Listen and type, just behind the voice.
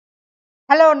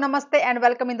Hello, namaste, and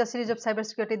welcome in the series of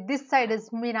cybersecurity. This side is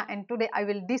Meena, and today I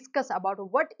will discuss about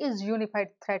what is Unified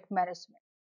Threat Management.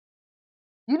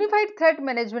 Unified Threat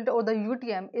Management, or the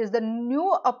UTM, is the new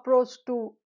approach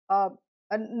to a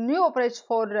new approach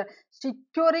for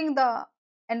securing the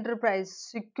enterprise,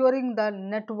 securing the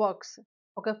networks,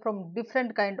 okay, from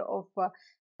different kind of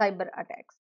cyber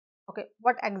attacks. Okay,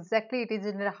 what exactly it is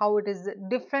and how it is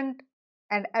different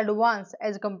and advanced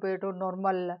as compared to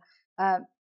normal uh,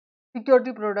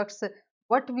 security products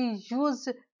what we use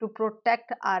to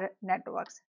protect our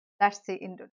networks. That's the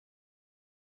into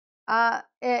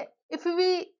if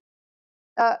we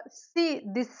see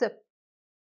this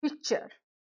picture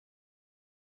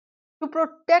to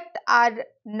protect our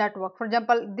network, for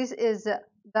example, this is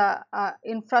the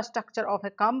infrastructure of a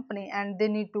company and they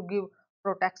need to give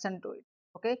protection to it.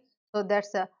 Okay, so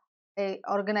that's a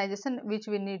organization which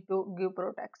we need to give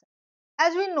protection.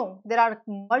 As we know, there are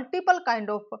multiple kind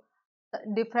of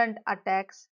different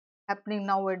attacks happening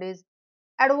nowadays.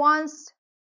 Advanced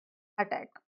attack,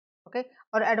 okay,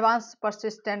 or advanced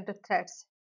persistent threats.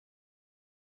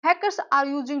 Hackers are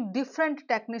using different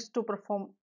techniques to perform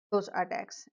those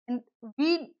attacks, and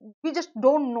we just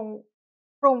don't know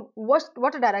from what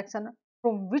direction,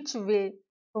 from which way,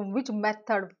 from which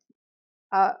method,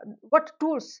 uh, what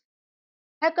tools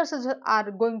hackers are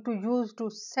going to use to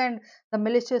send the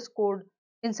malicious code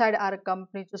inside our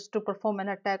company just to perform an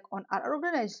attack on our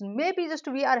organization. Maybe just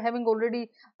we are having already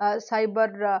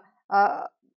cyber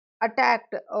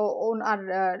attacked on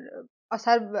our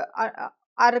cyber,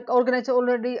 our organization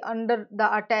already under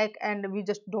the attack and we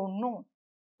just don't know.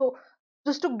 So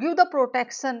just to give the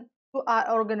protection to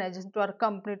our organization, to our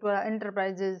company, to our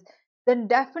enterprises, then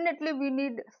definitely we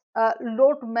need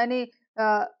lot many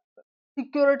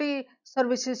security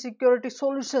services, security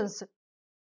solutions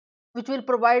which will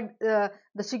provide the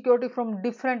security from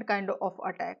different kind of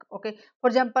attack. Okay, for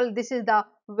example, this is the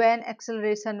WAN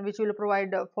acceleration which will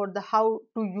provide for the how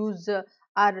to use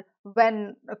our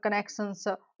WAN connections,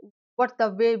 what the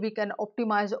way we can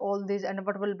optimize all these and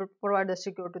what will provide the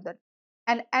security to that.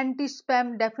 And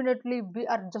anti-spam, definitely we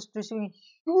are just receiving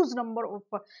huge number of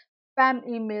spam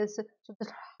emails, so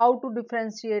that how to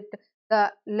differentiate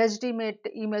the legitimate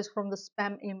emails from the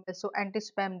spam emails. So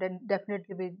anti-spam, then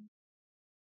definitely we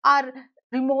are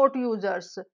remote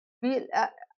users, we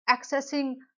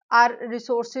accessing our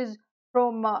resources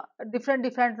from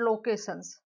different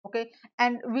locations. Okay,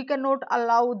 and we cannot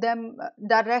allow them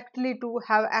directly to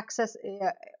have access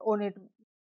on it.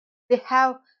 They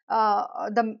have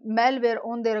the malware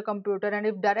on their computer, and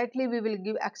if directly we will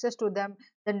give access to them,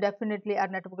 then definitely our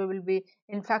network will be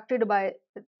infected by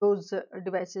those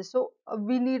devices. So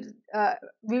we need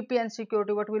VPN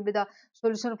security. What will be the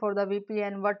solution for the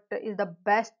VPN? What is the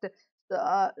best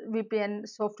VPN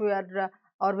software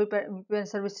or VPN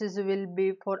services will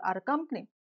be for our company?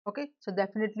 Okay, so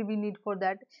definitely we need for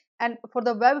that. And for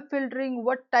the web filtering,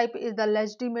 what type is the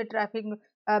legitimate traffic,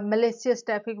 malicious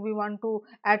traffic we want to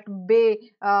at bay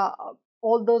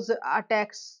all those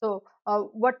attacks. So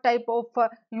what type of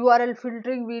URL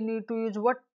filtering we need to use,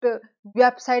 what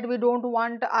website we don't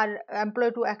want our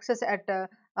employee to access at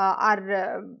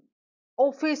our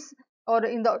office, or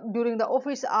in the during the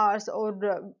office hours, or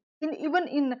in even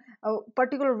in a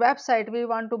particular website we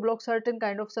want to block certain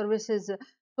kind of services.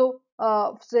 So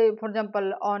say for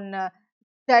example on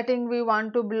chatting we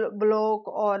want to block,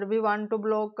 or we want to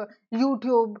block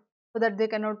YouTube, so that they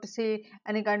cannot see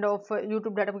any kind of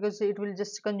YouTube data, because it will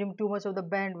just consume too much of the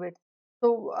bandwidth.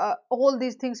 So all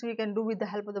these things we can do with the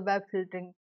help of the web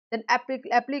filtering. Then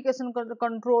application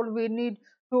control, we need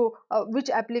to which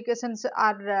applications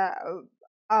are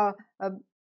uh, uh,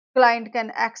 client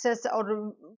can access,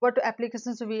 or what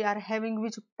applications we are having,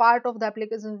 which part of the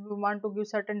applications we want to give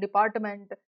certain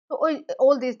department. So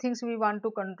all these things we want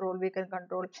to control, we can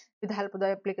control with the help of the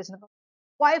application.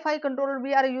 Wi-Fi controller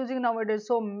we are using nowadays,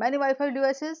 so many Wi-Fi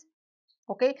devices.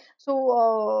 Okay,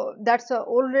 so that's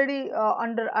already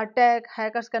under attack.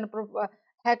 Hacker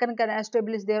can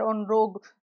establish their own rogue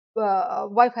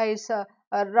Wi-Fi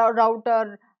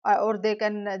router, or they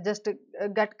can just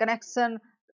get connection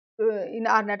in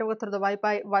our network through the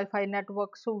Wi-Fi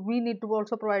network. So we need to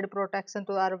also provide protection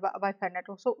to our Wi-Fi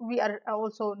network. So we are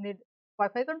also need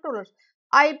Wi-Fi controllers.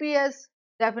 IPS,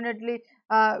 definitely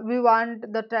we want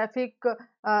the traffic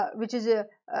which is a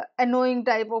annoying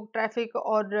type of traffic,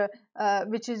 or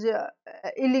which is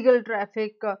illegal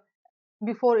traffic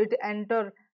before it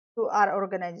enter to our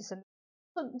organization.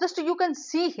 So just you can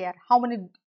see here how many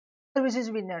services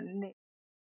we need.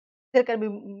 There can be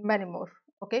many more.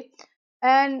 Okay,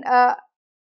 and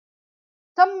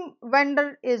some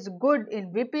vendor is good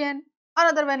in VPN,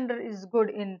 another vendor is good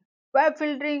in Web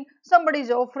filtering, somebody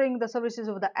is offering the services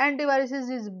of the antiviruses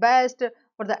is best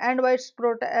for the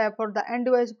for the end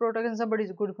device protection. Somebody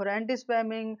is good for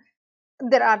anti-spamming.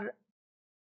 There are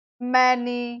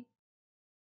many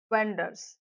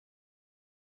vendors.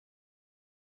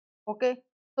 Okay,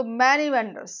 so many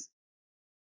vendors,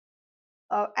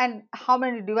 and how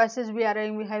many devices we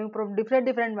having from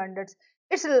different vendors.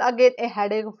 It's again a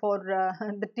headache for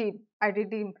the team,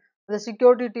 IT team, the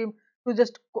security team, to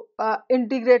just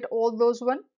integrate all those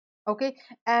one. Okay,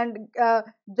 and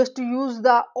just to use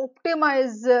the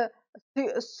optimize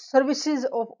services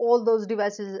of all those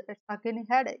devices, it's again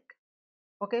a headache.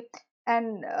 Okay,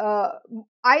 and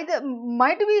either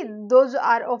might be those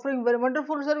are offering very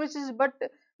wonderful services, but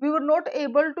we were not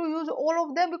able to use all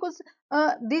of them because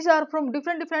these are from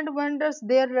different vendors.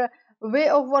 Their way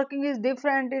of working is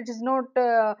different. It is not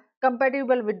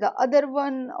compatible with the other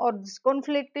one, or it's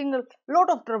conflicting, a lot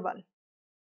of trouble.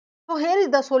 So here is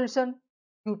the solution: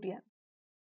 UTM,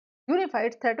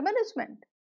 unified threat management.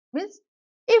 Means,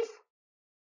 if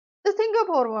just think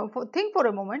for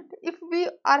a moment, if we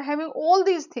are having all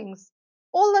these things,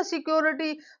 all the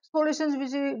security solutions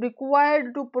which is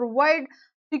required to provide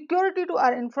security to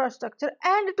our infrastructure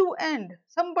end to end,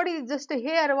 somebody just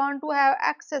here want to have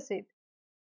access it.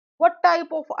 What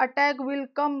type of attack will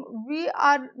come? We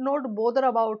are not bother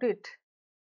about it.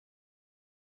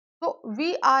 So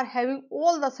we are having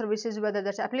all the services, whether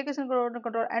that's application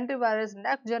control, antivirus,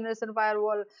 next generation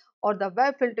firewall, or the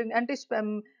web filtering,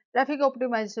 anti-spam, traffic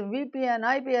optimization, VPN,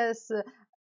 IPS, uh,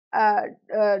 uh,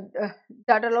 uh,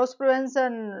 data loss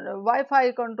prevention,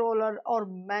 Wi-Fi controller, or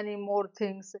many more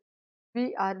things.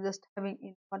 We are just having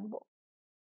in one box.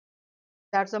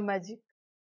 That's a magic.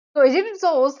 So isn't it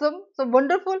so awesome, so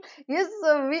wonderful? Yes,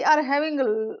 we are having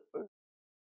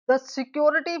the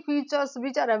security features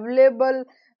which are available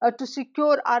to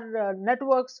secure our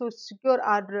networks, to secure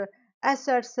our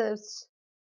assets,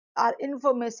 our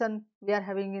information. We are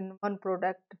having in one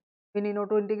product. We need not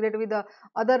to integrate with the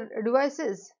other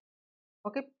devices.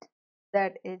 Okay,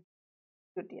 that is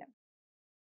UTM.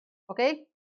 Okay,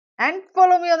 and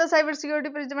follow me on the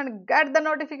cybersecurity prism and get the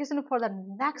notification for the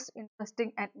next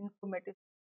interesting and informative.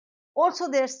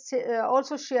 Also,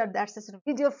 also share that session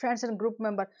with your friends and group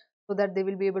member, so that they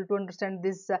will be able to understand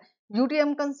this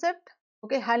UTM concept.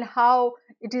 Okay, and how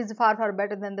it is far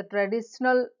better than the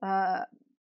traditional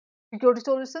security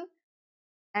solution,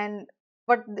 and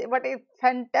what a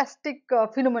fantastic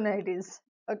phenomenon it is.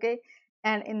 Okay,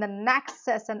 and in the next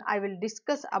session I will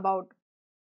discuss about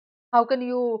how can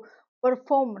you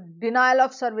perform denial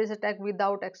of service attack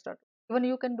without extra. Even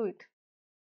you can do it.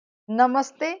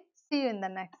 Namaste. See you in the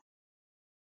next.